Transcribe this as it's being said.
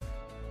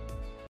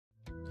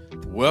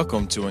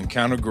Welcome to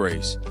Encounter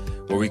Grace,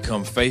 where we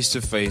come face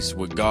to face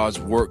with God's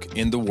work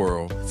in the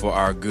world for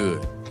our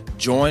good.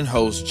 Join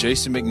host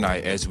Jason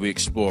McKnight as we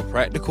explore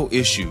practical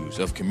issues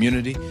of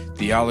community,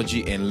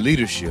 theology, and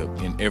leadership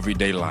in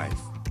everyday life.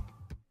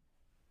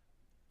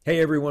 Hey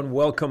everyone,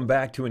 welcome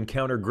back to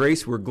Encounter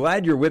Grace. We're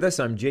glad you're with us.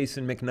 I'm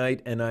Jason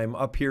McKnight, and I'm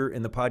up here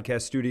in the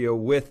podcast studio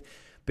with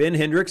Ben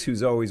Hendricks,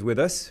 who's always with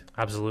us.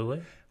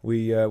 Absolutely.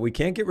 We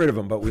can't get rid of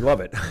him, but we love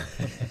it.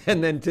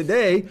 And then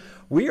today,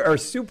 we are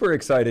super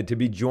excited to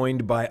be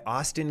joined by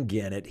Austin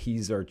Gannett.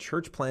 He's our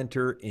church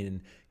planter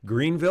in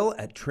Greenville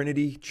at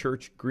Trinity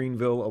Church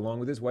Greenville, along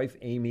with his wife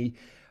Amy,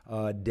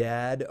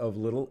 dad of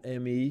little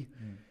Emmy.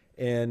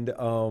 And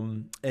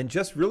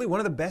just really one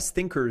of the best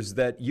thinkers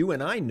that you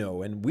and I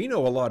know, and we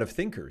know a lot of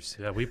thinkers.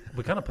 Yeah, we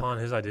kind of pawn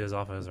his ideas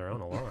off as our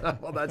own a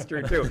lot. Well, that's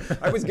true too.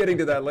 I was getting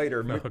to that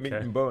later, meat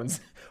and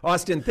bones.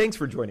 Austin, thanks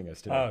for joining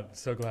us today.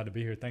 So glad to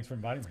be here. Thanks for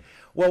inviting me.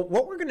 Well,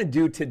 what we're going to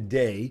do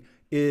today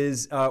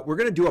is we're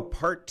going to do a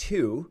part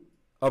 2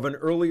 of an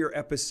earlier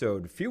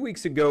episode. A few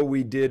weeks ago,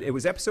 it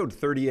was episode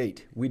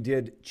 38. We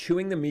did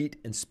Chewing the Meat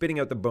and Spitting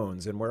Out the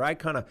Bones, and where I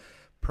kind of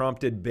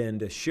prompted Ben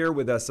to share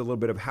with us a little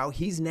bit of how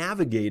he's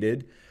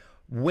navigated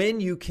when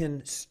you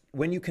can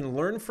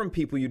learn from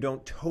people you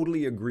don't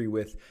totally agree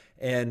with,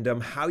 and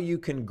how you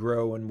can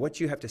grow and what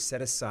you have to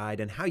set aside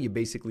and how you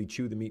basically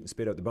chew the meat and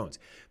spit out the bones.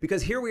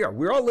 Because here we are.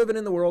 We're all living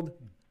in the world,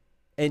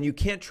 and you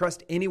can't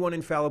trust anyone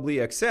infallibly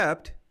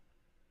except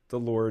the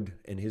Lord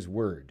and his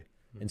word.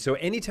 And so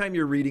anytime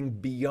you're reading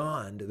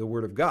beyond the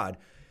word of God,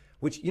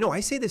 which, I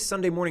say this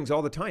Sunday mornings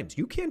all the time,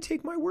 you can't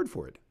take my word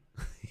for it.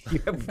 You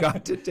have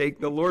got to take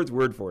the Lord's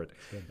word for it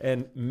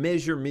and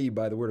measure me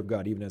by the word of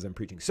God, even as I'm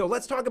preaching. So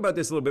let's talk about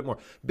this a little bit more.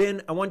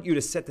 Ben, I want you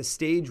to set the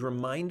stage,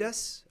 remind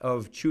us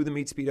of chew the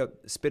meat,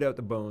 spit out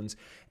the bones,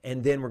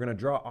 and then we're going to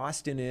draw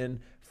Austin in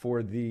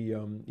for the,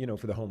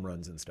 for the home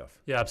runs and stuff.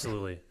 Yeah,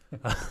 absolutely.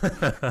 I'm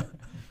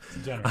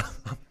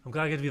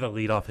glad I get to be the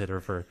leadoff hitter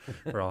for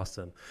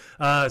Austin.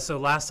 So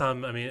last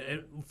time,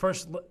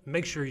 first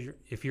make sure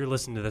if you're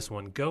listening to this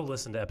one, go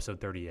listen to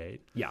episode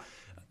 38. Yeah.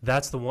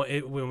 That's the one,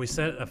 when we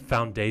set a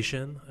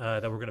foundation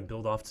that we're going to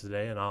build off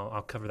today, and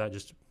I'll cover that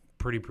just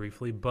pretty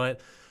briefly.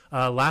 But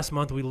last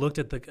month we looked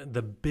at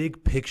the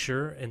big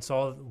picture and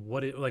saw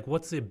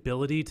what's the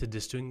ability to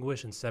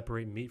distinguish and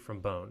separate meat from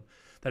bone.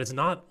 That it's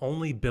not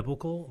only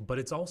biblical, but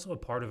it's also a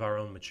part of our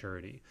own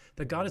maturity.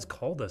 That God has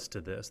called us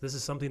to this. This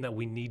is something that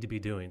we need to be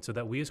doing, so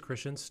that we as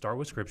Christians start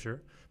with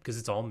Scripture, because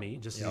it's all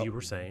meat, just as you were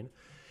saying.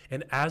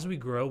 And as we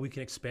grow, we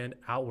can expand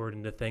outward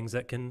into things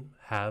that can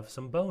have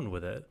some bone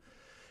with it.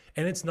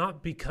 And it's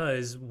not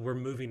because we're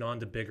moving on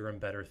to bigger and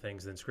better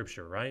things than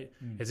Scripture, right?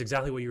 It's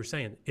exactly what you were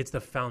saying. It's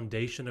the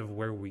foundation of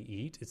where we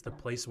eat. It's the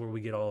place where we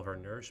get all of our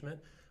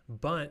nourishment.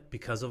 But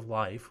because of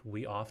life,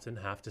 we often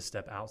have to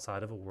step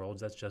outside of a world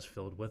that's just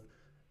filled with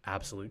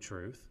absolute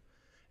truth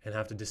and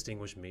have to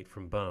distinguish meat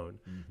from bone.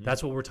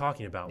 That's what we're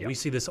talking about. Yep. We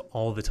see this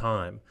all the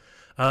time.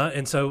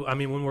 And so,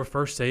 when we're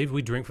first saved,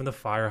 we drink from the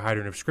fire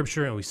hydrant of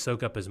Scripture and we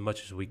soak up as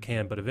much as we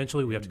can. But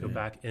eventually we have to go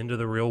back into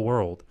the real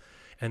world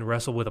and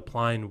wrestle with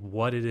applying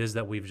what it is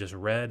that we've just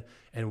read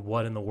and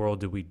what in the world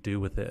do we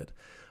do with it.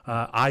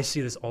 I see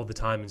this all the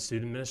time in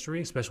student ministry,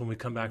 especially when we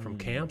come back from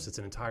camps. It's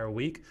an entire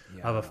week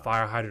of a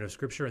fire hydrant of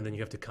Scripture, and then you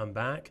have to come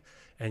back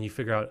and you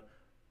figure out,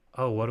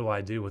 what do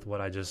I do with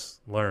what I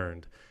just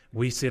learned?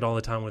 We see it all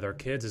the time with our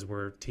kids as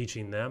we're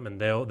teaching them,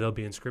 and they'll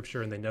be in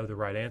Scripture and they know the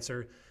right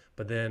answer.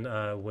 But then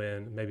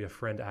when maybe a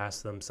friend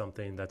asks them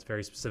something that's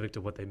very specific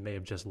to what they may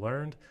have just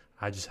learned,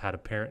 I just had a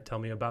parent tell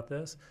me about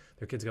this.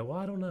 Their kids go,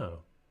 I don't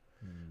know.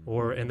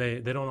 And they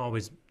don't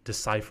always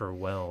decipher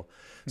well.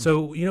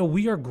 So,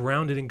 we are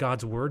grounded in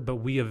God's word, but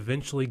we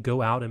eventually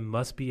go out and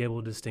must be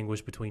able to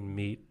distinguish between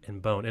meat and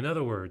bone. In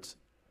other words,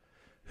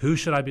 who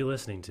should I be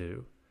listening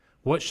to?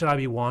 What should I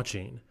be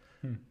watching?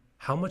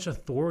 How much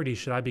authority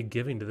should I be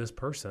giving to this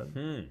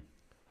person?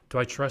 Do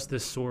I trust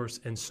this source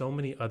and so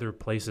many other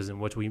places in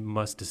which we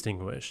must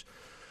distinguish?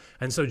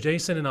 And so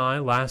Jason and I,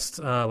 last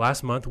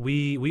month,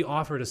 we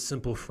offered a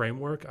simple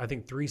framework. I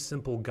think 3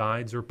 simple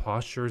guides or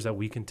postures that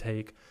we can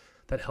take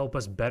that help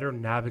us better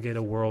navigate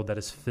a world that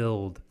is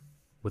filled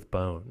with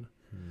bone.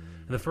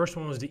 And the first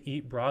one was to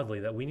eat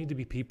broadly, that we need to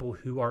be people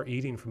who are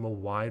eating from a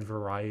wide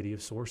variety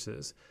of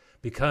sources.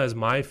 Because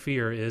my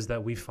fear is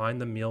that we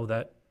find the meal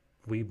that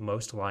we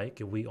most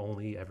like and we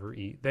only ever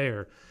eat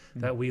there.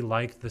 That we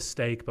like the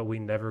steak, but we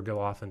never go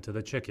off into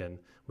the chicken.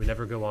 We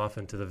never go off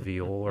into the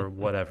veal or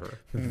whatever.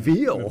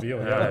 Veal? Veal,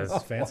 yeah,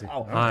 it's fancy.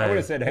 Wow. I would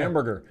have said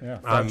hamburger. Yeah,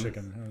 fried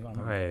chicken.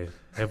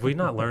 Have we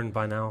not learned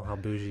by now how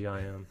bougie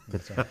I am?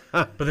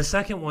 But the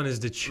second one is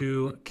to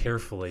chew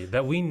carefully,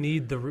 that we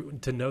need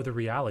to know the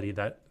reality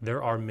that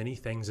there are many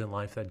things in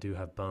life that do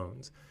have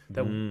bones.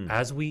 That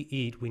as we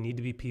eat, we need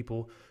to be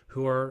people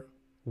who are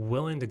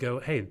willing to go,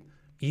 hey,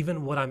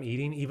 even what I'm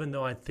eating, even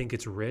though I think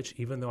it's rich,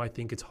 even though I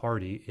think it's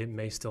hearty, it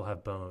may still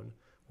have bone.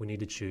 We need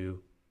to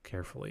chew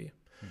carefully.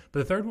 But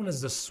the third one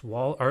is to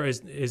swallow, or is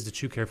to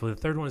chew carefully.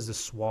 The third one is to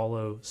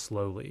swallow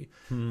slowly.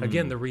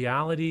 Again, the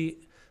reality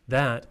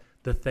that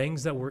the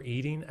things that we're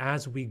eating,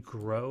 as we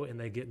grow and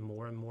they get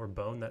more and more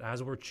bone, that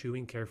as we're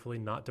chewing carefully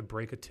not to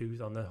break a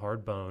tooth on the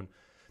hard bone,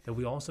 that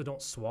we also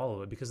don't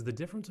swallow it. Because the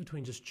difference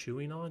between just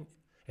chewing on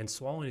and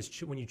swallowing is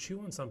when you chew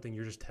on something,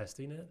 you're just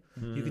testing it.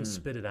 You can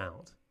spit it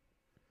out.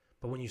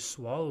 But when you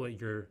swallow it,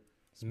 you're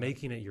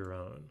making it your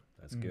own.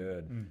 That's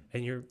good.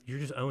 And you're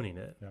just owning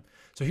it. Yep.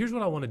 So here's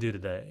what I want to do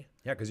today.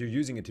 Yeah, because you're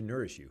using it to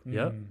nourish you.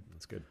 Yep.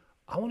 That's good.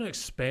 I want to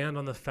expand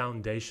on the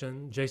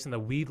foundation, Jason, that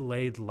we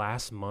laid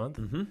last month,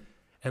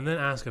 and then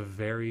ask a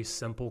very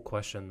simple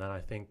question that I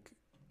think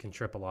can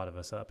trip a lot of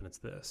us up, and it's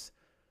this.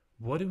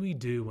 What do we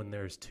do when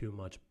there's too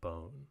much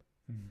bone?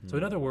 So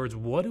in other words,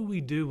 what do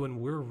we do when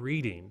we're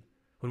reading,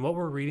 when what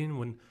we're reading,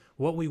 when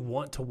what we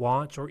want to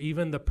watch, or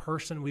even the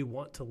person we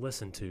want to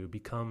listen to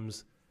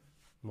becomes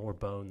more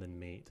bone than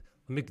meat?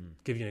 Let me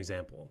give you an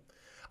example.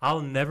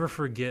 I'll never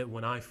forget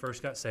when I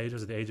first got saved. I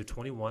was at the age of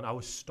 21. I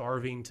was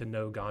starving to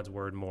know God's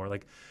word more.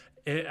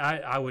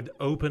 I would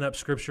open up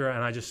scripture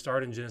and I just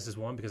start in Genesis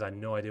 1 because I had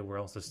no idea where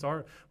else to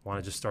start. Want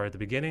to just start at the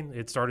beginning?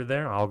 It started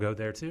there. I'll go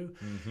there too.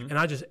 And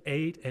I just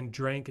ate and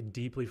drank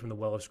deeply from the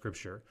well of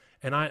scripture.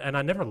 And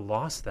I never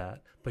lost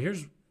that. But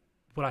here's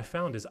what I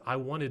found is I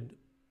wanted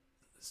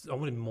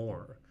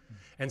more.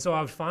 And so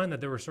I would find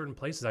that there were certain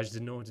places I just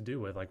didn't know what to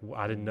do with. Like,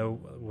 I didn't know,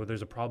 well,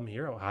 there's a problem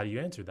here. How do you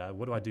answer that?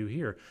 What do I do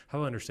here? How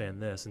do I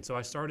understand this? And so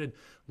I started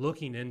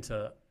looking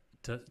into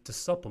to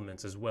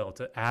supplements as well,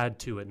 to add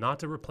to it, not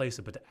to replace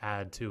it, but to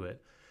add to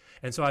it.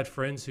 And so I had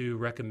friends who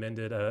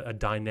recommended a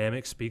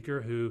dynamic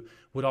speaker who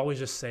would always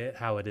just say it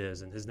how it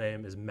is. And his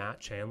name is Matt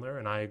Chandler.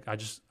 And I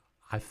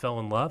fell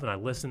in love and I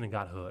listened and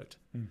got hooked.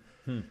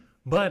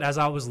 But as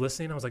I was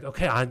listening, I was like,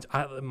 okay,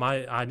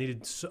 I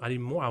need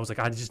more. I was like,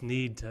 I just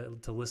need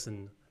to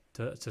listen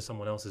to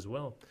someone else as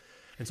well.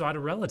 And so I had a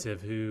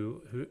relative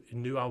who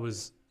knew I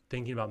was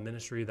thinking about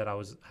ministry, that I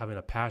was having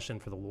a passion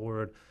for the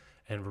Lord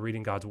and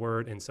reading God's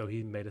word. And so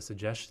he made a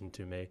suggestion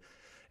to me.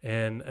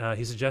 And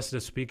he suggested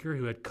a speaker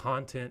who had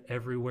content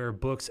everywhere,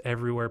 books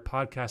everywhere,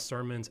 podcast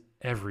sermons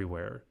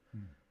everywhere.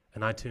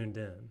 And I tuned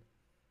in.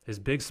 His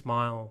big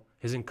smile,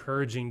 his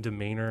encouraging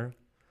demeanor,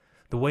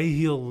 the way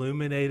he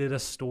illuminated a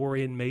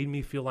story and made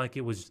me feel like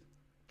it was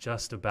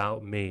just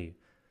about me.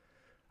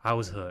 I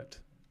was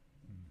hooked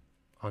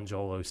on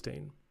Joel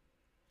Osteen.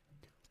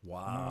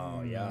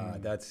 Wow. Yeah,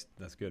 that's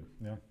good.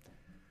 Yeah.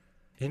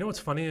 You know what's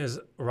funny is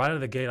right out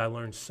of the gate, I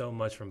learned so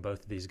much from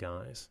both of these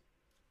guys.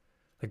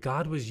 That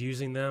God was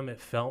using them, it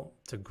felt,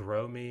 to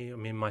grow me. I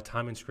mean, my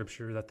time in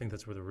Scripture, I think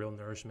that's where the real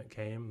nourishment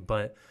came.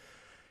 But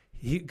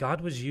God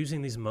was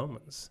using these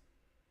moments.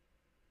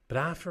 But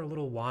after a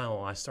little while,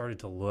 I started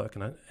to look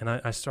and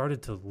I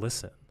started to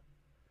listen.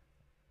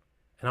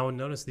 And I would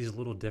notice these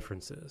little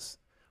differences.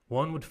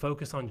 One would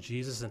focus on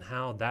Jesus and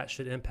how that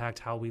should impact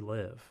how we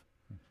live.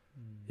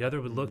 The other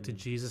would look to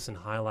Jesus and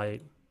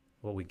highlight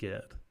what we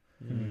get.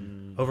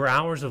 Over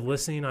hours of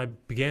listening, I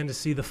began to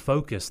see the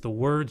focus, the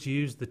words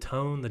used, the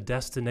tone, the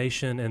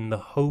destination, and the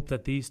hope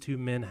that these two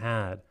men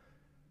had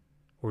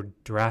were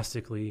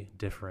drastically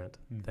different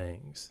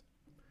things.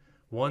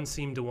 One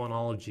seemed to want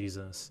all of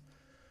Jesus.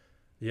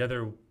 The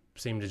other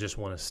seemed to just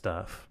want his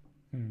stuff.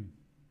 And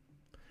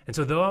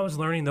so though I was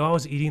learning, though I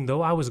was eating,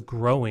 though I was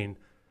growing,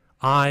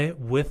 I,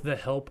 with the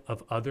help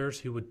of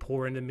others who would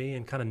pour into me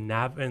and kind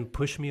of and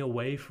push me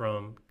away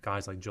from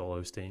guys like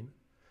Joel Osteen,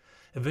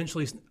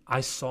 eventually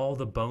I saw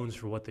the bones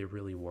for what they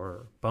really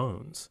were,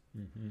 bones.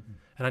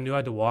 And I knew I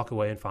had to walk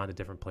away and find a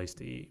different place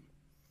to eat.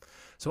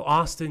 So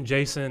Austin,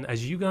 Jason,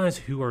 as you guys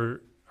who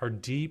are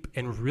deep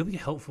and really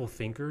helpful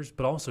thinkers,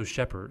 but also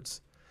shepherds,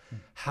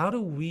 how do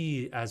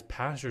we as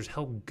pastors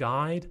help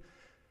guide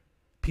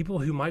people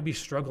who might be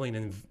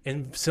struggling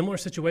in similar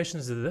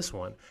situations to this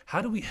one?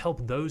 How do we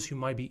help those who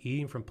might be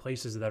eating from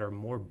places that are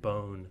more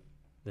bone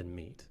than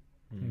meat?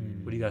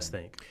 What do you guys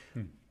think?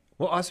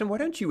 Well, Austin, why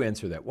don't you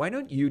answer that? Why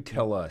don't you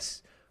tell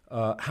us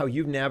how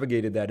you've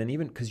navigated that? And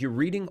even because you're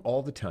reading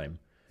all the time.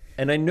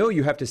 And I know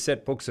you have to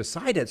set books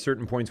aside at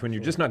certain points when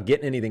you're just not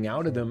getting anything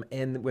out of them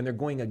and when they're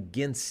going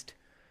against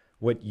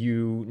what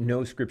you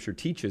know Scripture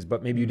teaches,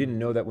 but maybe you didn't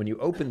know that when you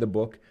opened the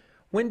book.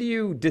 When do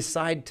you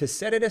decide to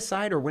set it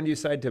aside, or when do you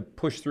decide to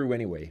push through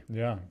anyway?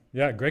 Yeah,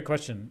 great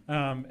question.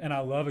 And I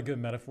love a good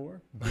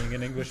metaphor, being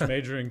an English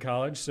major in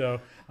college. So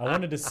I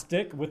wanted to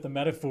stick with the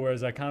metaphor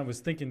as I kind of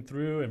was thinking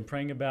through and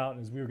praying about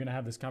as we were going to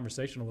have this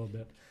conversation a little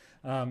bit.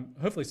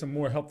 Hopefully some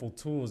more helpful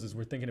tools as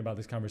we're thinking about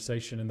this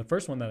conversation. And the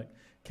first one that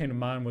came to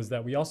mind was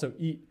that we also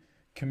eat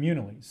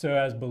communally. So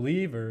as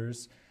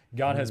believers,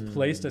 God has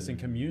placed us in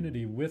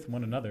community with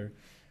one another,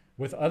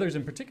 with others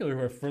in particular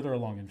who are further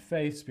along in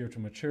faith,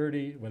 spiritual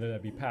maturity, whether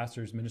that be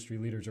pastors, ministry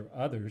leaders, or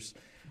others.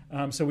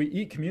 So we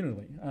eat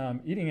communally.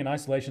 Eating in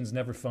isolation is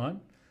never fun,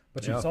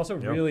 but it's also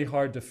really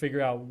hard to figure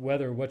out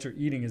whether what you're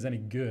eating is any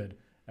good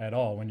at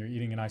all when you're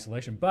eating in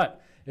isolation.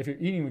 But if you're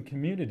eating with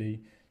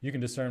community, you can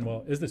discern,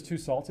 well, is this too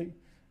salty?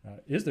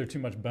 Is there too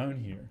much bone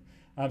here?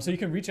 So you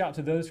can reach out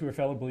to those who are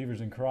fellow believers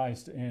in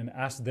Christ and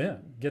ask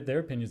them, get their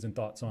opinions and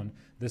thoughts on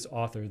this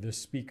author, this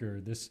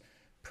speaker, this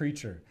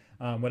preacher,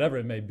 whatever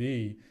it may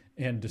be,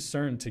 and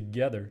discern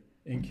together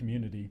in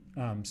community.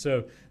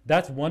 So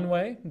that's one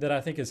way that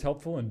I think is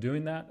helpful in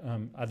doing that.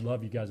 I'd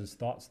love you guys'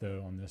 thoughts,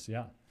 though, on this.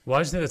 Yeah. Well,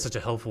 I just think that's such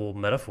a helpful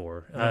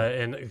metaphor.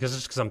 And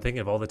because I'm thinking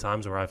of all the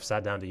times where I've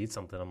sat down to eat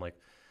something, I'm like,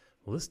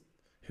 well,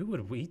 who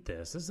would eat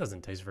this? This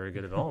doesn't taste very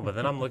good at all. But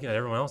then I'm looking at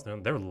everyone else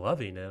and they're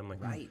loving it. I'm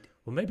like, Right.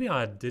 well, maybe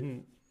I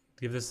didn't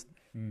give this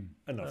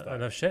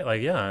Enough shit.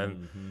 Like, yeah.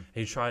 And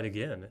you try it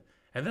again.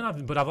 And then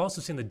I've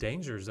also seen the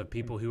dangers of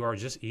people who are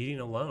just eating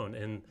alone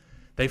and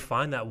they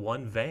find that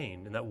one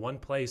vein in that one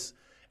place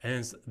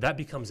and that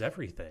becomes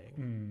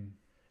everything.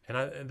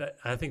 And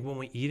I think when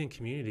we eat in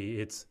community,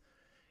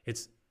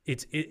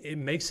 it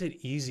makes it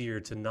easier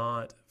to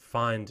not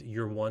find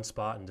your one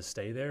spot and to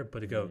stay there, but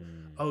to go,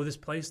 oh, this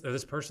place or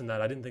this person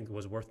that I didn't think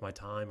was worth my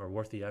time or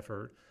worth the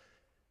effort.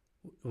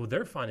 Well,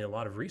 they're finding a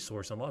lot of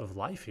resource and a lot of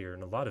life here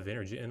and a lot of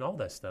energy and all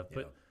that stuff.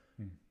 But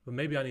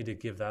maybe I need to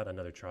give that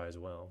another try as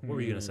well. What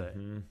were you going to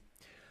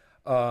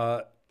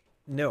say?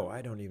 No,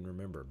 I don't even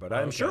remember, but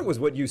I'm sure it was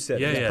what you said.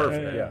 Yeah, It was yeah.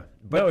 perfect. Yeah.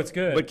 But, No, it's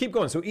good. But keep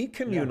going. So eat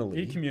communally.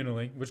 Yeah, eat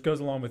communally, which goes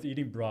along with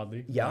eating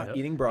broadly. Yeah, Yep.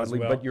 eating broadly,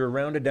 well. but you're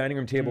around a dining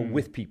room table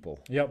with people,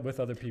 Yep, with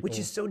other people. which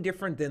is so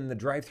different than the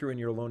drive-through and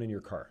you're alone in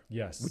your car.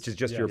 yes. Which is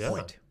just your Yes.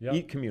 point. Yep.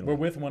 Eat communally. We're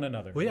with one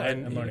another. Well, yeah, right?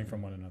 and- and learning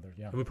from one another.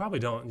 Yeah. We probably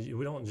don't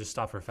just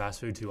stop for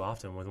fast food too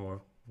often when we're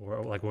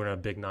in a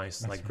big,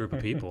 nice group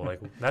of people.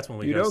 Like that's when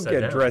we You go don't sit get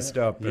down. dressed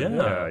up. And,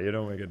 Yeah. you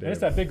don't make a And day. it's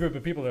that big group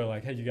of people that are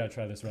like, hey, you got to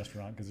try this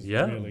restaurant because it's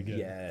Yeah. really good.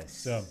 Yes.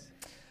 So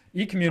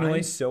eat communally.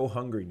 I'm so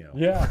hungry now.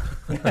 Yeah.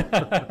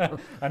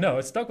 I know.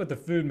 It's stuck with the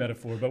food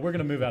metaphor, but we're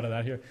going to move out of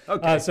that here.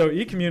 Okay. So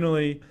eat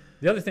communally.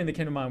 The other thing that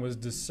came to mind was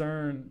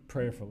discern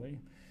prayerfully.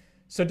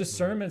 So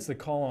discernment's the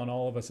call on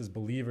all of us as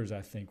believers,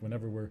 I think,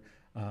 whenever we're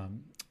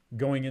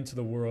going into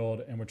the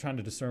world and we're trying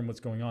to discern what's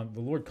going on. The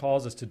Lord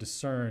calls us to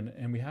discern,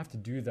 and we have to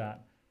do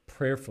that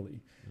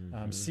prayerfully,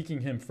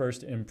 seeking Him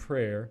first in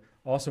prayer,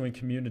 also in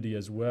community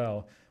as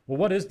well. Well,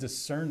 what is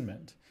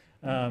discernment?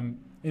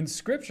 In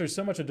Scripture,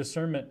 so much of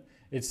discernment,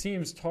 it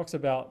seems, talks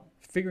about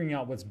figuring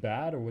out what's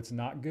bad or what's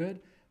not good,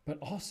 but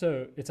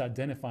also it's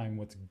identifying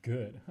what's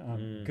good,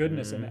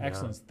 goodness and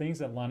excellence, things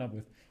that line up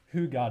with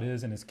who God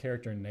is and His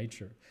character and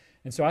nature.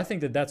 And so I think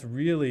that that's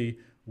really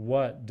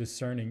what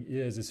discerning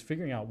is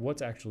figuring out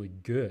what's actually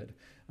good.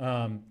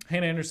 Hannah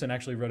Anderson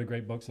actually wrote a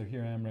great book, so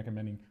here I am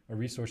recommending a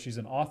resource. She's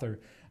an author,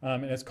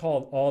 and it's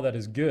called All That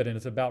Is Good, and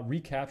it's about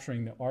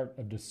recapturing the art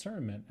of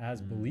discernment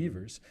as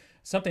believers,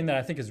 something that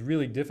I think is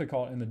really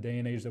difficult in the day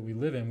and age that we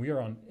live in. We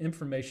are on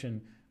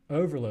information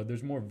overload.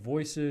 There's more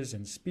voices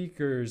and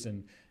speakers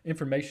and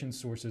information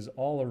sources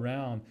all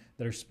around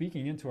that are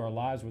speaking into our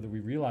lives, whether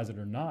we realize it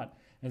or not.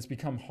 And it's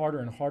become harder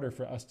and harder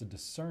for us to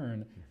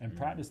discern and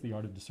practice the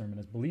art of discernment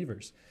as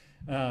believers.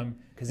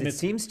 Because it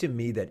seems to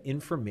me that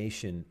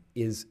information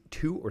is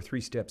 2 or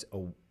 3 steps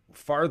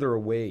farther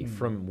away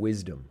from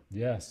wisdom.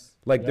 Yes.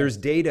 Like yes. there's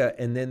data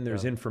and then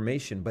there's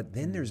information, but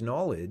then there's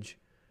knowledge,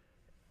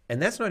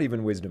 and that's not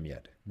even wisdom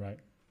yet. Right.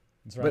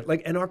 That's right. But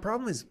like, and our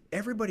problem is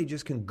everybody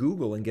just can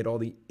Google and get all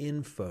the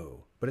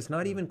info, but it's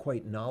not even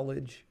quite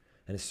knowledge,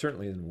 and it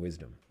certainly isn't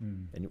wisdom.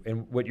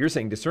 And what you're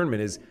saying,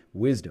 discernment is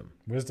wisdom.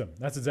 Wisdom.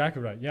 That's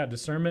exactly right. Yeah,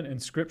 discernment in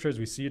Scripture as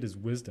we see it is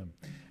wisdom.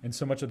 And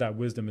so much of that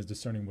wisdom is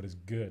discerning what is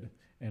good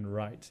and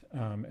right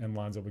and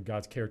lines up with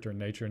God's character and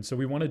nature. And so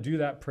we want to do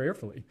that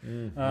prayerfully.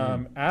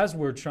 As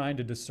we're trying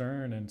to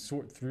discern and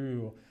sort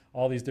through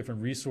all these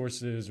different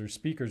resources or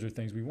speakers or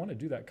things, we want to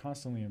do that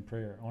constantly in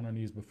prayer, on our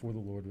knees before the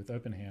Lord with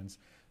open hands,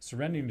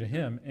 surrendering to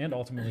Him and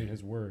ultimately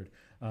His Word.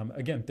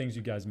 Again, things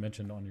you guys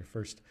mentioned on your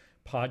first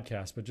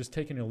podcast, but just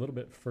taking it a little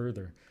bit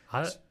further.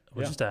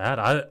 Just to add,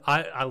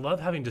 I love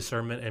having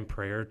discernment and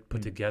prayer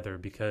put together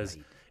because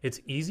it's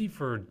easy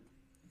for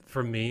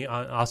me,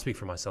 I'll speak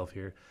for myself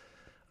here,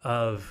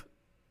 of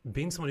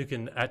being someone who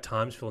can at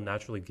times feel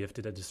naturally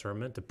gifted at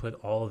discernment to put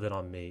all of it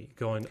on me,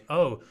 going,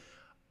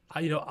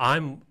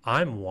 I'm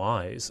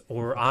wise,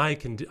 or I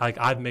can do, like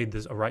I've made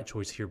a right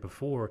choice here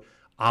before,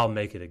 I'll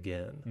make it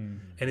again.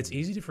 And it's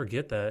easy to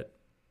forget that,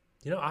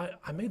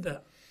 I made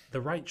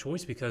the right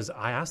choice because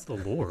I asked the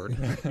Lord,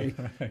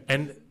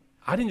 and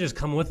I didn't just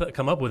come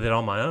up with it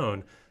on my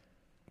own.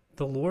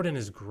 The Lord in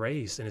His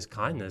grace and His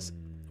kindness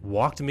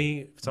walked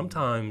me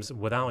sometimes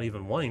without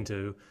even wanting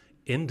to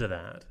into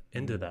that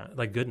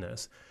like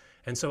goodness.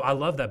 And so I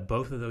love that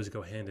both of those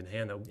go hand in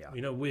hand.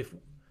 That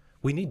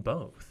we need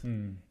both.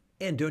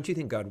 And don't you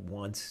think God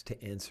wants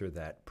to answer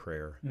that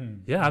prayer?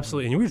 Yeah,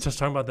 absolutely. And we were just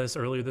talking about this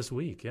earlier this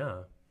week.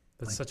 Yeah,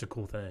 that's such a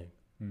cool thing.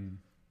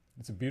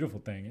 It's a beautiful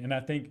thing. And I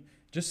think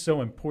just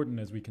so important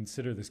as we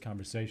consider this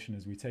conversation,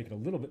 as we take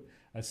it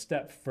a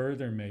step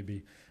further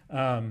maybe,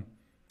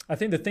 I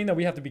think the thing that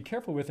we have to be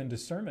careful with in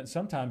discernment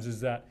sometimes is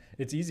that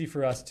it's easy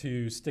for us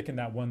to stick in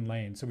that one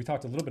lane. So we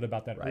talked a little bit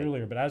about that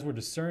earlier, but as we're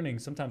discerning,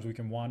 sometimes we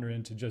can wander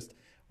into just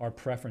our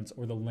preference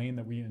or the lane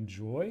that we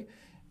enjoy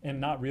and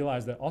not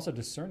realize that also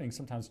discerning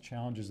sometimes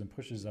challenges and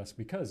pushes us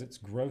because it's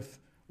growth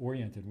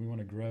oriented. We want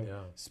to grow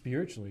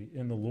spiritually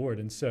in the Lord.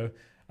 And so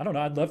I don't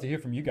know, I'd love to hear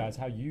from you guys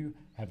how you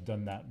have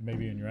done that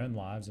maybe in your own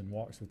lives and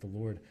walks with the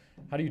Lord.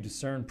 How do you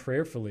discern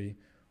prayerfully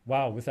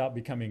wow, without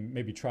becoming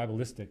maybe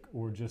tribalistic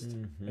or just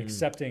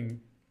accepting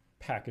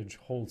package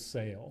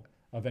wholesale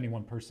of any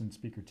one person,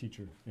 speaker,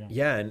 teacher.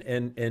 Yeah,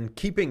 and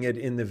keeping it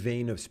in the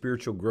vein of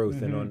spiritual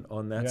growth and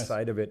on that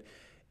side of it.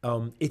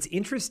 It's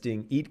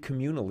interesting, Eat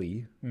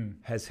Communally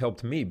has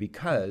helped me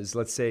because,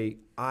 let's say,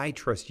 I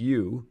trust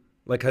you,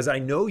 like, because I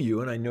know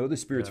you and I know the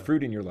Spirit's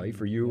fruit in your life,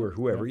 or you or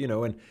whoever, you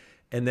know,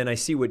 and then I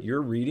see what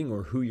you're reading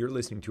or who you're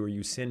listening to, or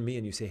you send me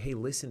and you say, hey,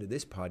 listen to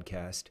this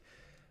podcast.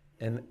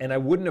 And I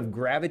wouldn't have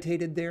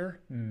gravitated there,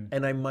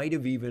 and I might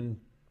have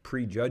even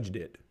prejudged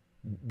it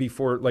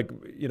before, like,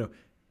 you know,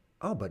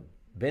 oh, but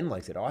Ben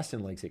likes it,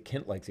 Austin likes it,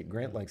 Kent likes it,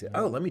 Grant likes it.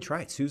 Oh, let me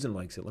try it. Susan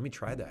likes it. Let me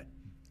try that.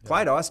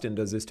 Clyde Austin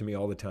does this to me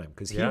all the time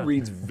because he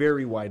reads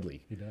very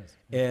widely. He does.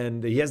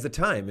 And he has the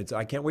time.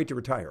 I can't wait to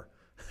retire.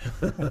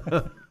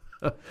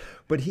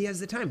 But he has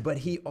the time. But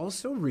he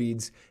also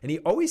reads, and he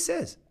always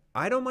says,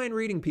 I don't mind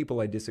reading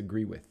people I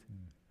disagree with.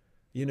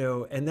 You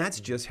know, and that's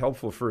just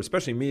helpful for,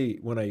 especially me,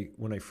 when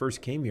I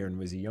first came here and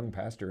was a young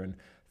pastor and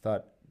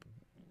thought,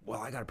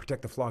 well, I got to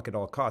protect the flock at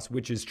all costs,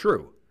 which is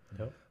true.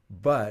 Yep.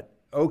 But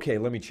okay,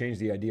 let me change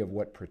the idea of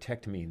what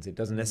protect means. It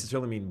doesn't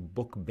necessarily mean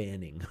book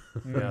banning.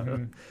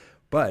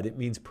 But it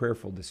means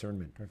prayerful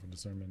discernment. Prayerful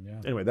discernment,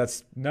 yeah. Anyway,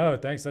 that's... No,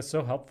 thanks. That's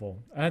so helpful.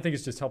 And I think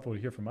it's just helpful to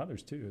hear from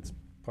others, too. It's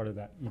part of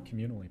that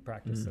communally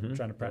practice that we're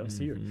trying to practice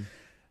here.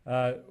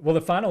 Well,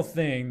 the final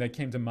thing that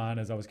came to mind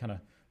as I was kind of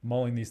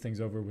mulling these things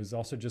over was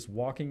also just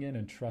walking in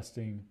and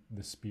trusting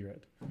the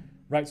Spirit,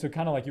 right? So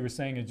kind of like you were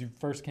saying, as you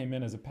first came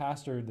in as a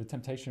pastor, the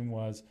temptation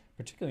was,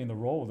 particularly in the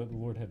role that the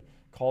Lord had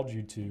called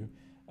you to,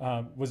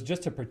 was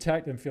just to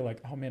protect and feel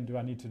like, oh man, do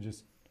I need to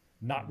just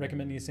not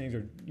recommend these things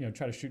or, you know,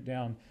 try to shoot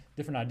down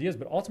different ideas.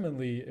 But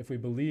ultimately, if we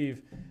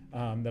believe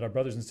that our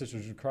brothers and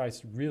sisters of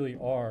Christ really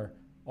are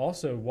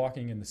also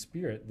walking in the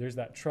Spirit, there's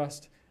that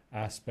trust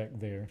aspect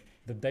there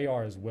that they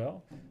are as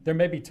well. There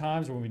may be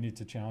times when we need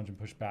to challenge and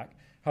push back.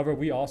 However,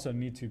 we also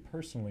need to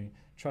personally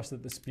trust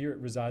that the Spirit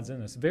resides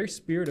in us. The very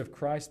Spirit of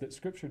Christ that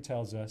Scripture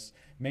tells us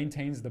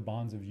maintains the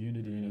bonds of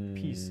unity and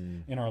of peace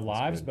in our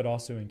lives, but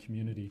also in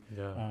community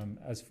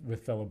as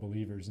with fellow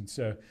believers. And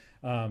so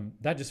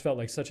that just felt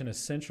like such an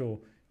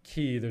essential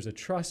key. There's a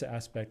trust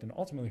aspect, and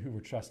ultimately who we're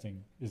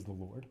trusting is the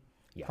Lord,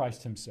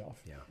 Christ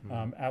himself,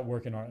 at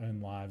work in our own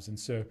lives. And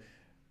so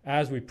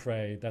as we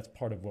pray, that's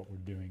part of what we're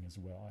doing as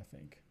well, I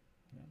think.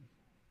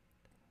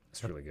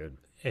 It's really good.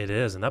 It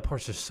is, and that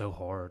part's just so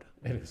hard.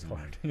 It is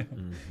hard.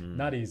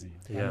 Not easy,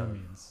 by no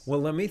means. Well,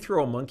 let me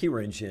throw a monkey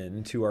wrench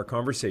into our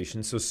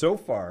conversation. So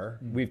far,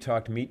 we've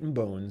talked meat and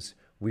bones.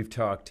 We've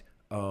talked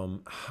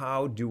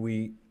how do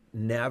we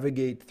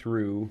navigate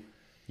through,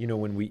 you know,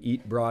 when we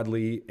eat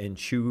broadly and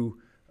chew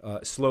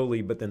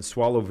slowly, but then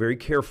swallow very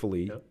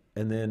carefully. Yep.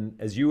 And then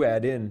as you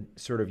add in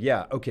sort of,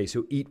 okay,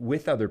 so eat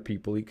with other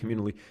people, eat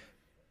communally,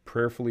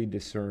 prayerfully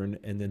discern,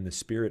 and then the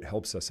Spirit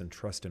helps us and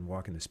trust and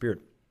walk in the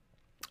Spirit.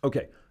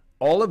 Okay,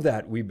 all of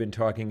that we've been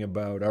talking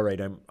about. All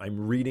right,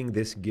 I'm reading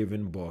this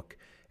given book,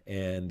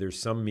 and there's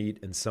some meat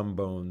and some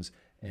bones,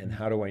 and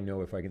how do I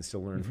know if I can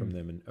still learn from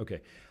them? And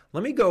okay,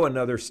 let me go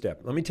another step.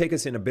 Let me take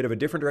us in a bit of a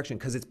different direction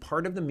because it's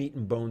part of the meat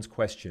and bones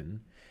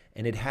question,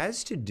 and it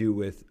has to do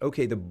with,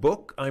 okay, the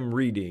book I'm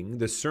reading,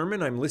 the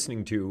sermon I'm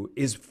listening to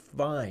is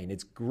fine.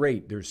 It's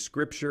great. There's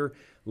scripture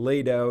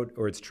laid out,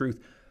 or it's truth,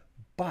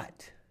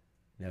 but...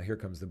 Now here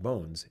comes the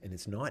bones, and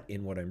it's not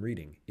in what I'm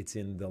reading. It's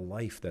in the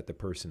life that the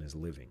person is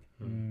living.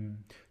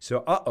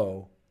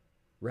 So,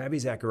 Rabbi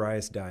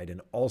Zacharias died,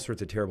 and all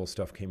sorts of terrible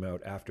stuff came out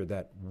after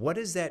that. What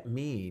does that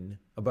mean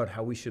about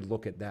how we should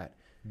look at that?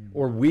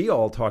 Or we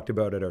all talked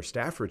about at our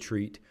staff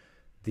retreat,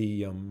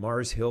 the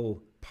Mars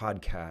Hill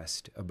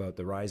podcast about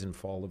the rise and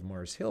fall of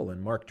Mars Hill,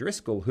 and Mark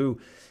Driscoll, who,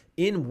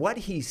 in what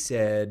he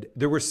said,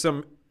 there were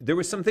some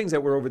things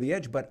that were over the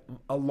edge, but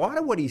a lot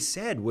of what he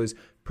said was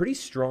pretty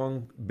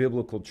strong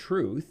biblical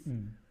truth.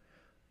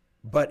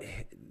 But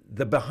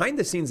the behind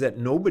the scenes that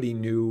nobody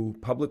knew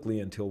publicly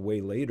until way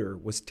later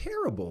was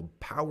terrible.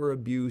 Power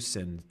abuse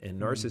and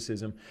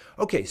narcissism.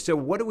 Okay, so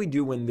what do we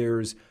do when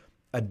there's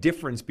a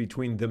difference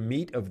between the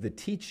meat of the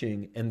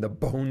teaching and the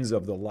bones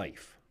of the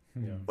life?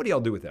 What do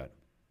y'all do with that?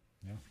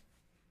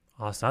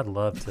 Austin, I'd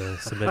love to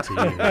submit to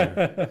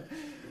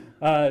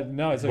you.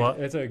 No,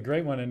 it's a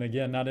great one, and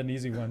again, not an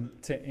easy one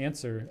to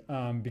answer,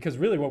 because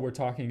really what we're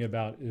talking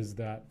about is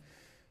that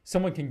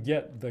someone can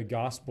get the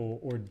gospel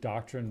or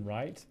doctrine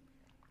right,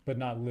 but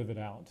not live it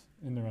out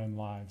in their own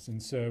lives.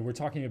 And so we're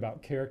talking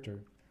about character,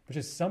 which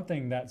is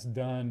something that's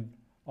done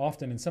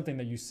often and something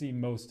that you see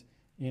most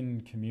in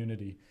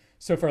community.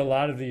 So for a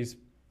lot of these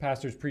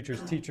pastors,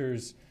 preachers,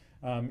 teachers,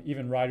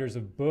 even writers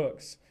of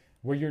books,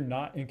 where you're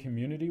not in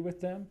community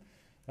with them,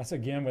 that's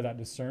again where that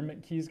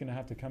discernment key is going to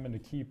have to come into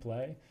key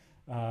play.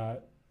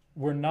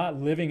 We're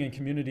not living in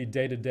community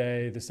day to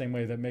day the same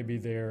way that maybe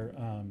their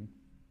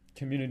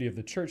community of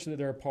the church that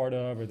they're a part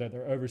of or that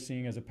they're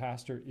overseeing as a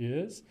pastor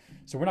is.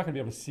 So we're not going to be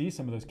able to see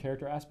some of those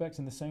character aspects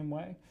in the same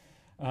way.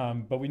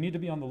 But we need to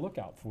be on the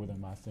lookout for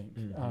them, I think.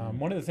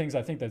 One of the things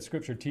I think that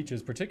Scripture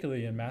teaches,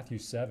 particularly in Matthew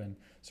 7,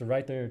 so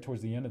right there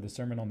towards the end of the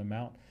Sermon on the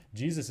Mount,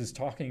 Jesus is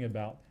talking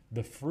about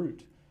the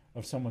fruit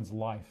of someone's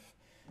life.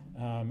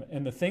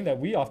 And the thing that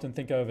we often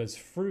think of as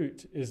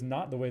fruit is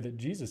not the way that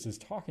Jesus is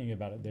talking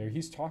about it there.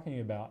 He's talking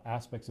about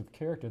aspects of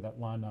character that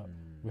line up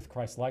with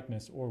Christ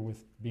likeness or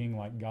with being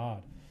like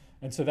God.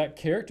 And so that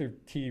character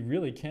key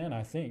really can,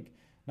 I think,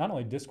 not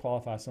only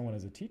disqualify someone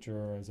as a teacher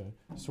or as a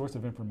source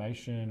of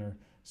information or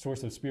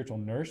source of spiritual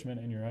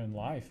nourishment in your own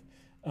life,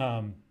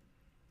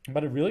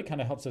 but it really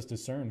kind of helps us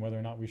discern whether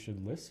or not we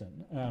should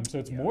listen. So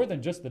it's more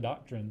than just the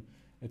doctrine,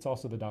 it's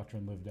also the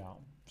doctrine lived out.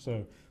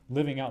 So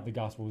living out the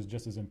gospel is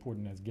just as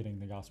important as getting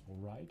the gospel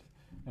right.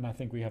 And I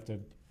think we have to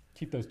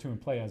keep those two in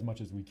play as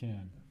much as we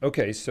can.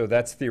 Okay, so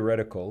that's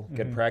theoretical.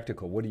 Get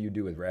practical. What do you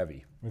do with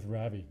Ravi? With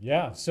Ravi,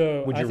 yeah.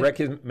 So would you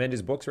recommend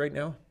his books right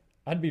now?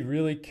 I'd be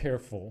really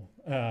careful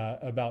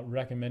about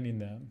recommending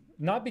them.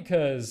 Not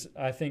because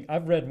I think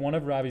I've read one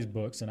of Ravi's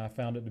books and I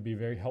found it to be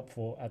very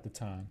helpful at the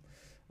time.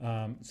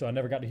 So I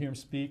never got to hear him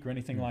speak or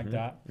anything like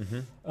that.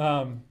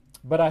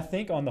 But I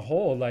think on the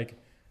whole, like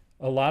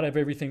a lot of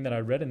everything that I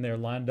read in there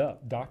lined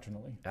up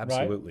doctrinally.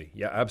 Absolutely. Right?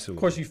 Yeah, absolutely.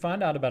 Of course, you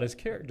find out about his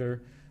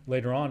character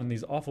later on and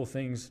these awful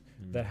things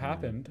that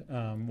happened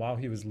while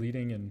he was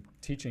leading and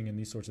teaching and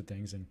these sorts of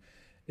things. And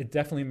it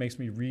definitely makes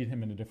me read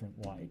him in a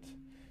different light.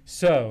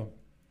 So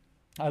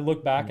I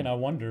look back and I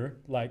wonder,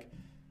 like,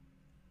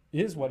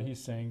 is what he's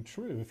saying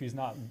true if he's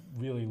not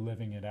really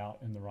living it out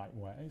in the right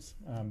ways,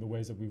 the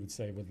ways that we would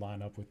say would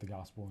line up with the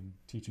gospel and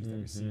teachings that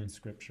we see in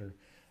Scripture?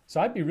 So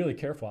I'd be really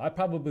careful. I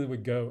probably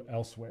would go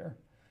elsewhere.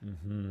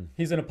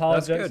 He's an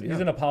apologist. That's good, yeah. He's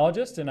an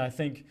apologist, and I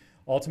think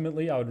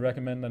ultimately I would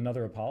recommend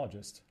another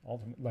apologist.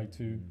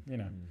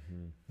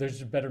 There's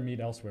just better meat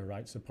elsewhere,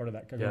 right? So part of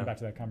that, going back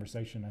to that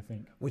conversation, I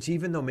think. Which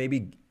even though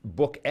maybe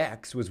book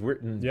X was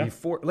written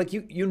before, like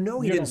he You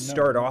didn't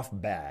start off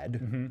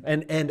bad,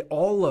 and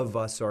all of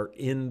us are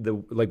in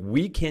the, like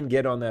we can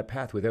get on that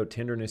path without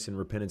tenderness and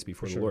repentance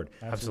before the Lord.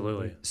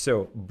 Absolutely.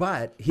 So,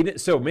 but he didn't.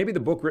 So maybe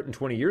the book written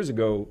 20 years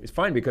ago is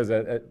fine because,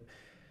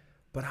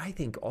 but I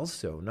think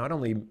also not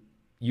only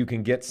you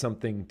can get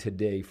something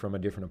today from a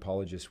different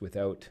apologist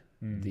without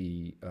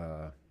the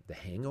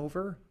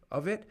hangover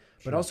of it,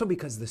 but also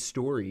because the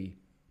story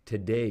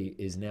today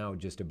is now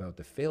just about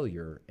the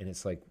failure, and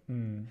it's like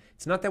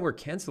it's not that we're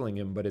canceling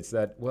him, but it's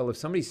that, well, if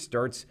somebody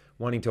starts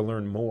wanting to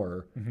learn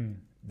more,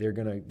 they're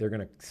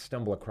gonna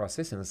stumble across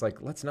this, and it's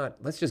like let's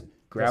just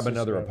grab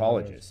another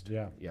apologist.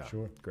 Yeah,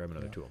 sure. Grab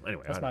another tool.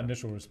 Anyway, that's my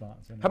initial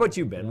response. How about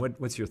you, Ben?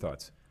 What's your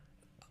thoughts?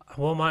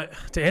 Well,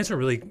 to answer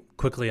really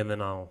quickly, and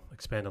then I'll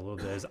expand a little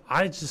bit, is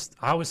I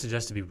always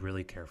suggest to be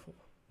really careful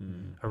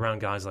around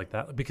guys like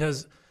that,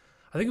 because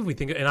I think if we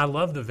think, and I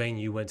love the vein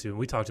you went to, and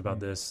we talked about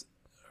this,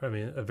 I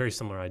mean, a very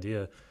similar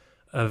idea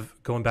of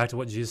going back to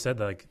what Jesus said,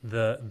 like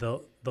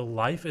the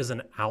life is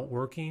an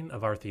outworking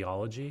of our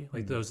theology,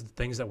 like those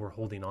things that we're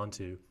holding on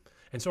to.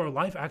 And so our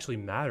life actually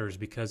matters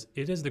because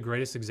it is the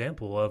greatest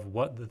example of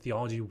what the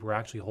theology we're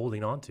actually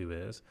holding on to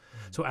is.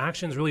 So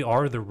actions really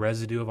are the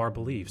residue of our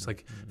beliefs.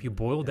 Like if you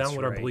boil down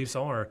what our beliefs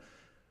are,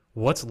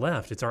 what's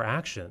left? It's our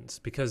actions,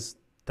 because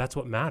that's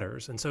what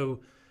matters. And so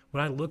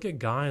when I look at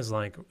guys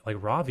like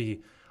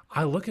Ravi,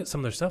 I look at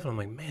some of their stuff and I'm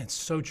like, man, it's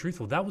so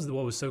truthful. That was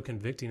what was so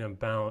convicting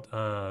about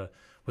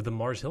with the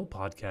Mars Hill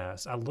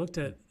podcast. I looked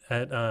at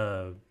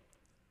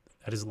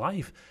his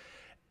life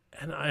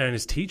and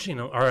his teaching,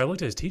 or I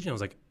looked at his teaching. I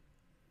was like,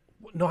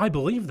 no, I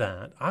believe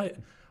that.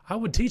 I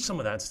would teach some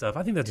of that stuff.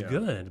 I think that's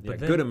good. But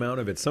then, good amount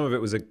of it. Some of it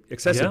was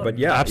excessive,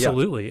 but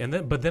absolutely.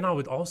 Yeah. But then I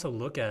would also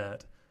look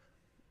at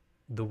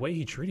the way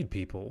he treated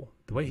people,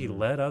 the way he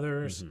led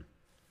others,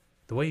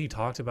 the way he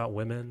talked about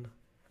women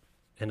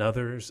and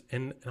others,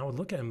 and I would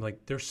look at him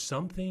like there's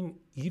something,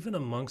 even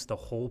amongst the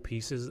whole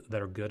pieces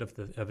that are good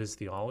of his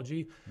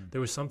theology,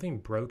 there was something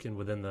broken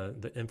within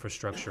the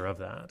infrastructure of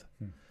that.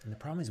 And the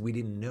problem is we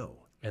didn't know.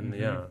 And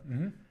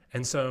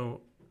and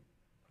so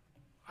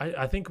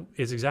I think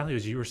it's exactly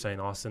as you were saying,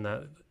 Austin,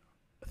 that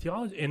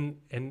theology,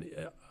 and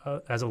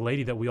as a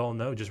lady that we all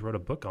know just wrote a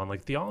book on,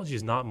 like theology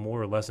is not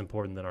more or less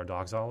important than our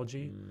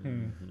doxology.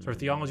 So our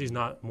theology is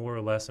not more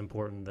or less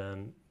important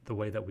than the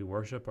way that we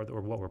worship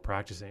or what we're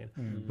practicing.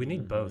 We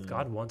need both.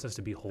 God wants us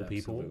to be whole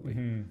people,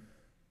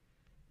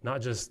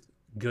 not just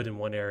good in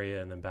one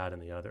area and then bad in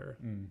the other.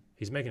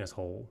 He's making us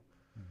whole.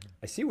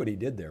 I see what he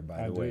did there,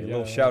 by the way. A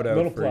little shout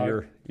out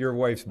for your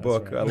wife's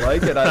book. Right. I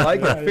like it. I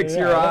like it. Fix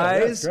your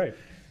eyes. That's great.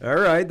 All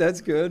right,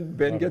 that's good.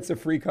 Ben gets a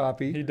free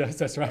copy. He does,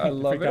 that's right. I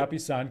love free it. Copy,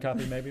 signed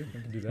copy, maybe.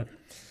 We can do that.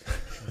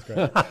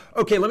 That's great.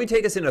 Okay, let me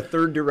take us in a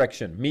third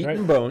direction. Meat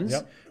and bones.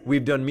 Yep.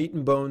 We've done meat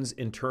and bones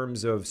in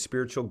terms of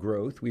spiritual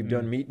growth. We've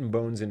done meat and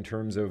bones in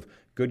terms of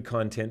good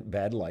content,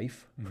 bad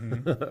life.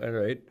 All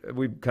right,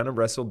 we've kind of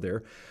wrestled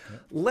there.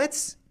 Yep.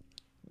 Let's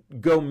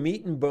go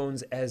meat and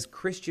bones as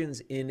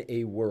Christians in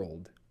a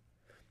world.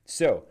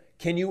 So,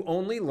 can you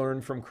only learn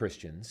from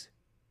Christians,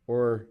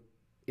 or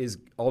is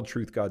all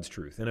truth God's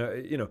truth?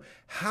 And,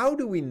 how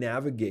do we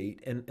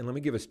navigate, and let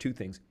me give us two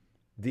things,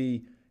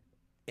 the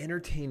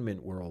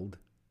entertainment world.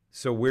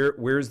 So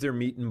where's their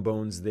meat and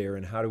bones there,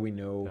 and how do we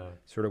know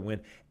sort of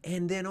when?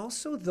 And then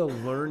also the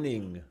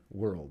learning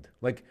world.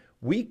 Like,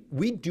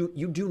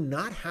 you do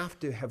not have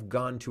to have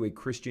gone to a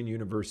Christian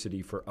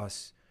university for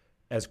us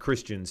as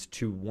Christians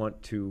to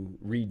want to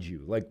read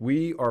you. Like,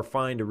 we are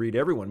fine to read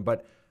everyone,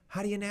 but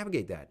how do you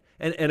navigate that?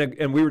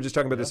 And we were just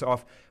talking about this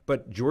off,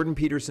 but Jordan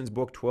Peterson's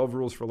book, 12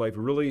 Rules for Life,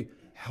 really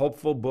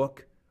helpful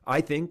book. I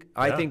think,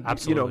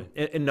 absolutely.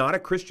 and not a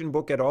Christian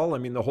book at all. I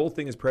mean, the whole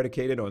thing is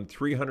predicated on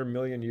 300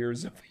 million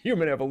years of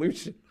human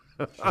evolution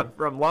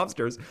from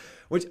lobsters,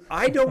 which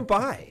I don't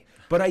buy.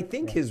 But I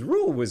think his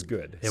rule was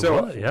good.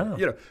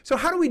 So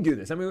how do we do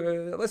this? I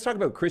mean, let's talk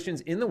about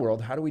Christians in the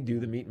world. How do we do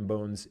the meat and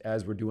bones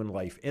as we're doing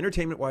life,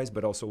 entertainment-wise,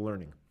 but also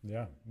learning?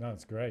 Yeah, no,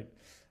 it's great.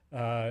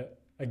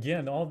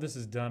 Again, all of this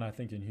is done, I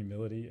think, in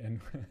humility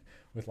and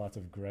with lots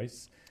of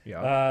grace.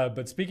 Yeah.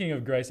 But speaking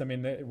of grace, I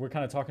mean, we're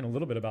kind of talking a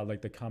little bit about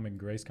like the common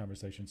grace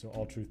conversation. So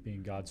all truth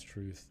being God's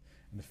truth,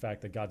 and the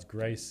fact that God's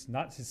grace,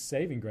 not his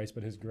saving grace,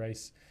 but his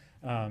grace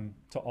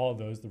to all of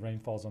those, the rain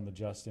falls on the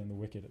just and the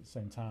wicked at the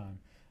same time,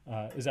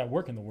 is at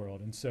work in the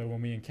world. And so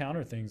when we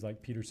encounter things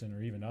like Peterson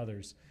or even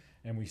others,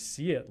 and we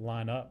see it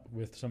line up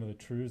with some of the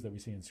truths that we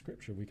see in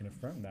Scripture, we can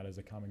affirm that as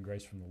a common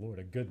grace from the Lord,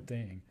 a good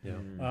thing.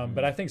 Yeah.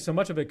 But I think so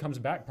much of it comes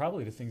back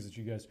probably to things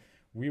that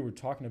we were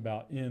talking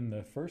about in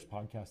the first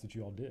podcast that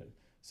you all did.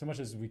 So much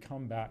as we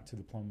come back to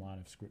the plumb line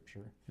of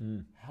Scripture.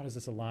 How does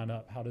this align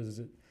up? How does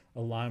it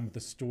align with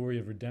the story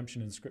of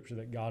redemption in Scripture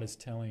that God is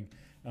telling,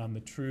 the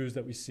truths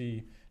that we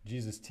see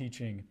Jesus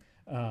teaching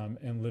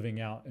and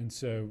living out? And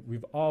so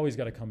we've always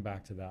got to come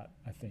back to that,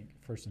 I think,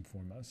 first and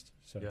foremost.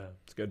 So Yeah.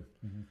 It's good.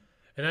 Mm-hmm.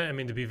 And I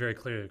mean, to be very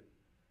clear,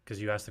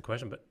 because you asked the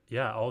question, but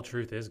yeah, all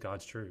truth is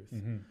God's truth.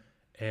 Mm-hmm.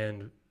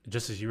 And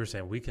just as you were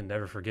saying, we can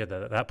never forget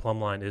that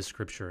plumb line is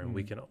Scripture, and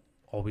we can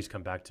always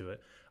come back to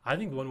it. I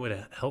think one way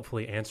to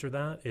helpfully answer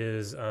that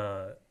is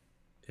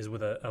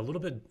with a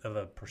little bit of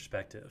a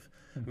perspective.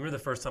 Remember the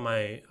first time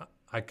I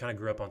kind of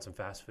grew up on some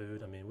fast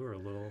food? I mean, we were a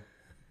little,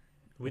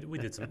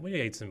 we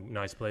ate some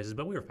nice places,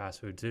 but we were fast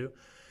food too.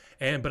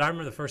 But I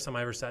remember the first time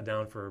I ever sat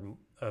down for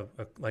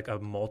a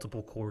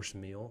multiple course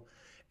meal.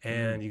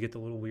 And you get the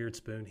little weird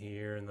spoon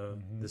here and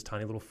this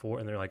tiny little fork,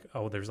 and they're like,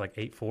 oh, there's like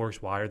 8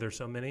 forks. Why are there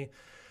so many?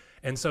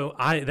 And so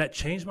that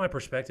changed my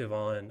perspective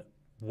on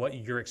what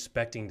you're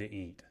expecting to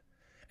eat.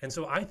 And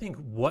so I think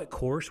what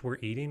course we're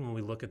eating when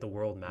we look at the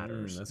world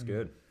matters. That's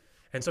good.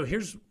 And so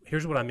here's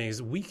what I mean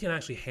is we can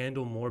actually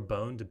handle more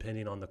bone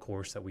depending on the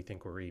course that we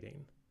think we're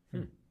eating.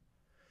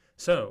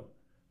 So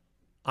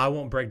I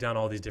won't break down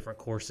all these different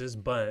courses,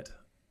 but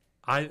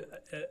I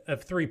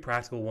have 3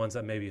 practical ones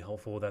that may be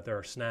helpful, that there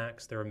are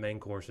snacks, there are main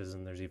courses,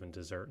 and there's even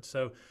desserts.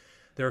 So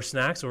there are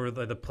snacks, or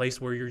the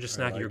place where you're just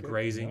snacking, you're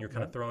grazing, you're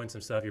kind of throwing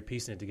some stuff, you're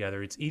piecing it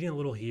together. It's eating a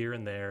little here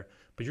and there,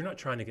 but you're not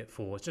trying to get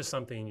full. It's just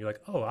something you're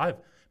like, oh,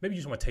 maybe you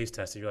just want to taste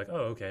test it. You're like,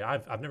 oh, okay,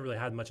 I've never really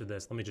had much of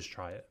this. Let me just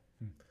try it.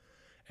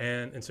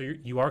 And so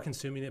you are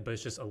consuming it, but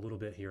it's just a little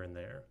bit here and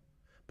there.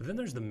 But then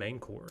there's the main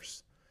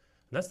course.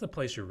 And that's the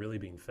place you're really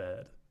being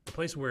fed. The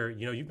place where,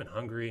 you've been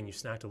hungry and you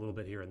snacked a little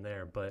bit here and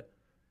there, but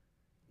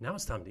now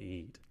it's time to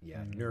eat.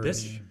 Yeah,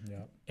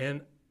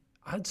 And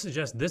I'd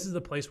suggest this is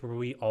the place where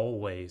we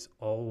always,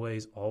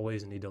 always,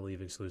 always need to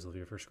leave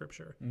exclusively for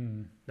Scripture.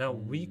 Now,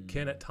 we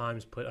can at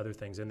times put other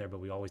things in there, but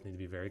we always need to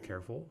be very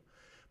careful.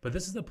 But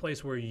this is the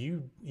place where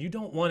you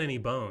don't want any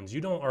bones.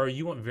 You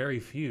want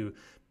very few,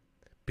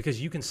 because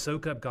you can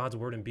soak up God's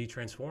word and be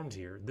transformed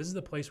here. This is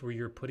the place where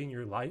you're putting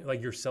your life,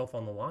 like yourself,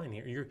 on the line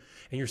here.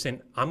 You're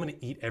saying, I'm going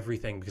to eat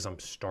everything because I'm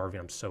starving.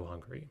 I'm so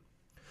hungry.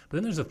 But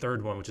then there's a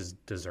third one, which is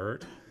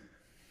dessert.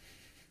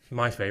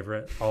 My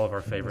favorite, all of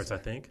our favorites, I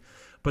think.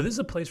 But this is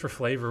a place for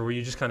flavor where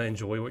you just kind of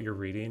enjoy what you're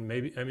reading.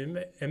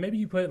 Maybe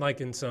you put like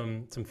in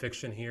some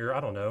fiction here. I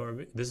don't know.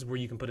 Or this is where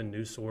you can put a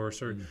news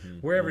source or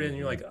wherever it is. And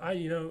you're like,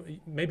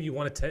 maybe you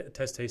want to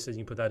test taste it and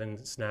you put that in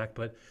a snack.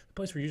 But the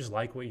place where you just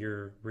like what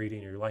you're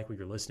reading or you like what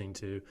you're listening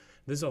to.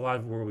 This is a lot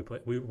of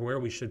where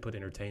we should put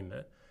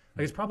entertainment.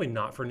 Like, it's probably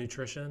not for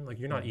nutrition. Like,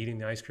 you're not eating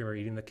the ice cream or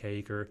eating the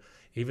cake or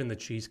even the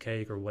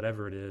cheesecake or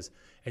whatever it is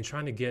and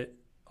trying to get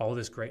all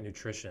this great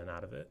nutrition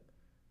out of it.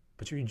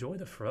 But you enjoy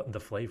the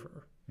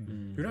flavor.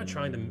 You're not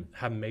trying to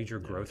have major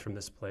growth from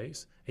this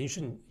place, and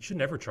you should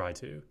never try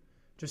to.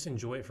 Just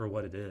enjoy it for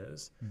what it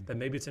is. That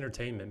maybe it's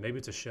entertainment, maybe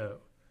it's a show.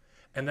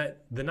 And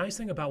that the nice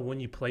thing about when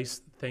you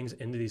place things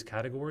into these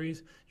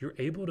categories, you're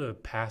able to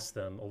pass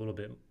them a little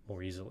bit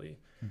more easily.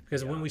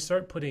 Because when we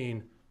start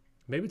putting,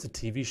 maybe it's a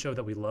TV show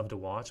that we love to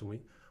watch,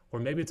 or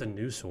maybe it's a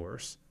news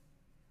source,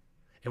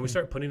 and we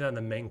start putting that in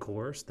the main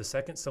course, the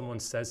second someone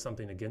says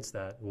something against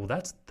that, well,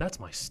 that's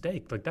my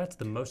steak. Like, that's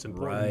the most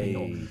important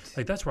meal.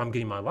 Like, that's where I'm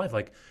getting my life.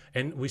 Like,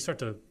 and we start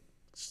to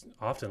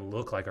often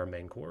look like our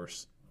main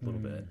course a little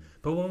bit.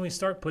 But when we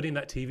start putting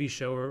that TV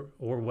show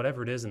or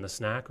whatever it is in the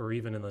snack or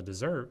even in the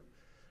dessert,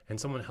 and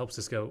someone helps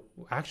us go,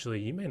 actually,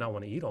 you may not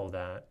want to eat all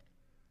that.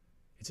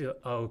 It's,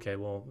 okay,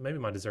 well, maybe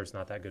my dessert's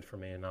not that good for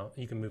me, and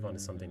you can move on to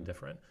something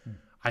different.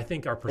 I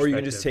think our perspective... Or you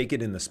can just take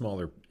it in the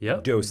smaller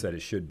dose that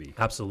it should be.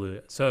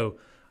 Absolutely. So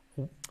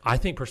I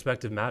think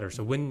perspective matters.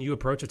 So when you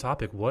approach a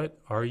topic, what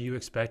are you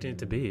expecting it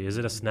to be? Is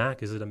it a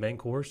snack? Is it a main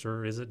course?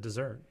 Or is it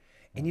dessert?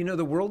 And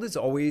the world is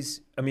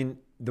always,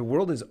 the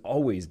world is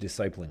always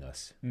discipling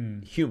us,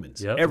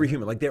 humans, Yep. every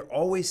human. Like they're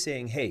always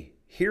saying, hey,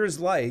 here's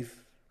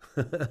life,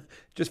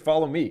 just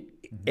follow me.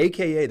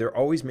 AKA, they're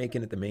always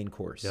making it the main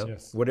course, Yep.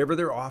 Yes. whatever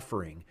they're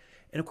offering.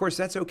 And of course,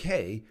 that's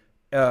okay.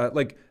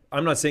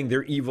 I'm not saying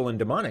they're evil and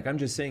demonic. I'm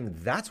just saying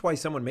that's why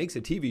someone makes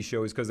a TV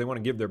show is because they want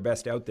to give their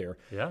best out there.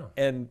 Yeah.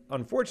 And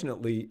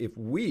unfortunately, if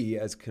we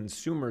as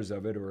consumers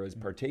of it or as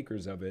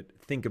partakers of it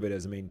think of it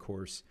as a main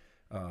course,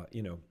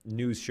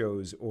 news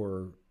shows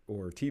or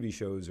TV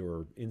shows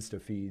or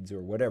Insta feeds or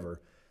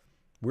whatever,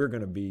 we're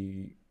going to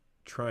be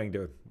trying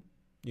to,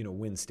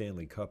 win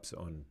Stanley Cups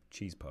on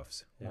cheese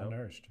puffs. Yep.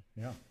 Malnourished.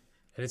 Yeah.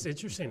 And it's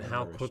interesting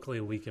how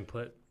quickly we can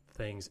put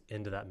things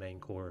into that main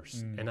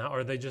course, and how,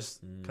 or they just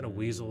kind of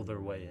weasel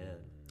their way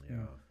in.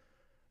 Yeah.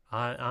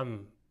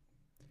 I'm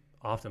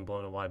often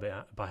blown away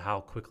by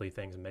how quickly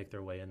things make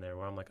their way in there.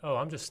 Where I'm like, oh,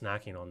 I'm just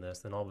snacking on this,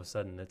 then all of a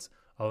sudden it's,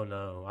 oh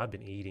no, I've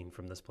been eating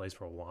from this place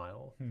for a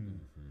while. We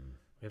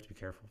have to be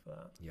careful for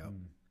that. Yeah.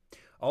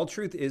 All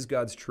truth is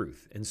God's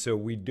truth. And so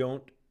we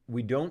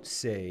don't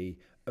say,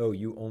 oh,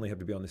 you only have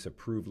to be on this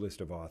approved list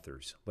of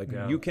authors. Like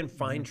Yeah. you can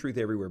find truth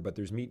everywhere, but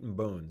there's meat and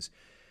bones.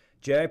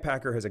 J.I.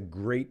 Packer has a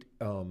great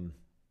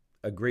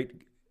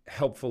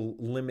helpful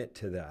limit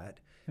to that,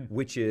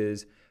 which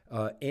is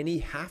any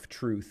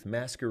half-truth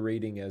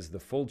masquerading as the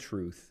full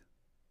truth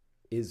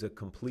is a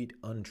complete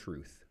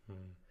untruth.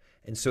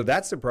 And so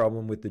that's the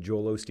problem with the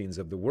Joel Osteens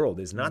of the world,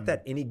 is not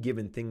that any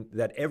given thing,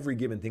 that every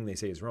given thing they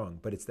say is wrong,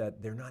 but it's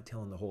that they're not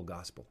telling the whole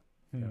gospel,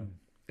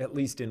 at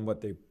least in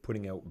what they're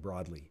putting out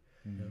broadly.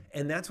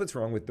 And that's what's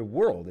wrong with the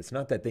world. It's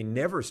not that they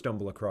never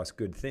stumble across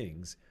good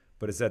things,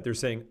 but it's that they're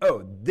saying,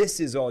 oh,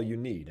 this is all you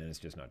need, and it's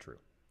just not true.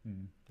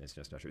 It's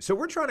just not true. So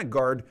we're trying to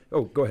guard,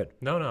 go ahead.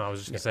 No, I was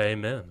just going to say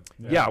amen.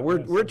 Yeah,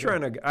 we're so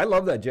trying to, I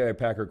love that J.I.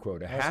 Packer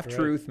quote, a That's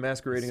half-truth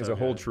masquerading So as a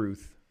whole good.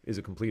 truth is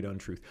a complete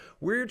untruth.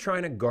 We're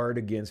trying to guard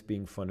against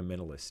being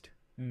fundamentalist.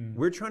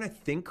 We're trying to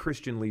think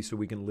Christianly so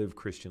we can live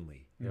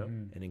Christianly Yep.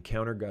 and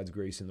encounter God's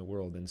grace in the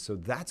world. And so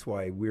that's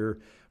why we're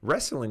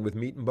wrestling with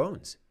meat and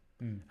bones.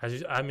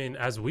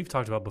 As we've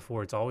talked about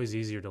before, it's always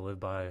easier to live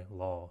by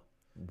law.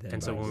 than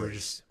And so by when we're grace.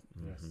 just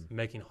Yes.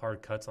 making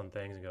hard cuts on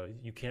things and go,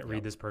 you can't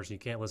read this person, you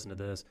can't listen to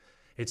this,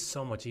 it's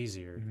so much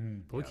easier.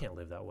 But we can't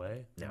live that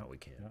way. No, we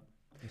can't. Yeah.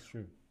 It's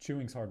true.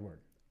 Chewing's hard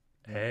work.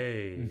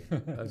 Hey.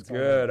 That's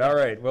good. All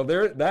right. Well,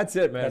 that's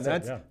it, man.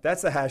 That's it,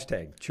 That's the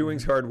hashtag.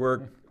 Chewing's hard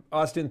work.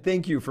 Austin,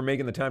 thank you for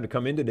making the time to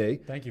come in today.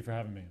 Thank you for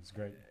having me. It's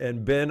great.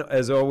 And Ben,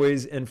 as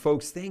always. And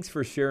folks, thanks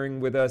for sharing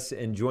with us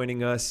and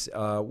joining us.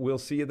 We'll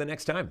see you the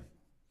next time.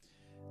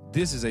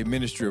 This is a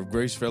ministry of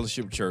Grace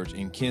Fellowship Church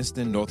in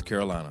Kinston, North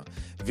Carolina.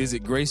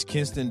 Visit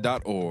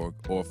gracekinston.org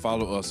or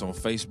follow us on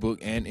Facebook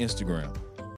and Instagram.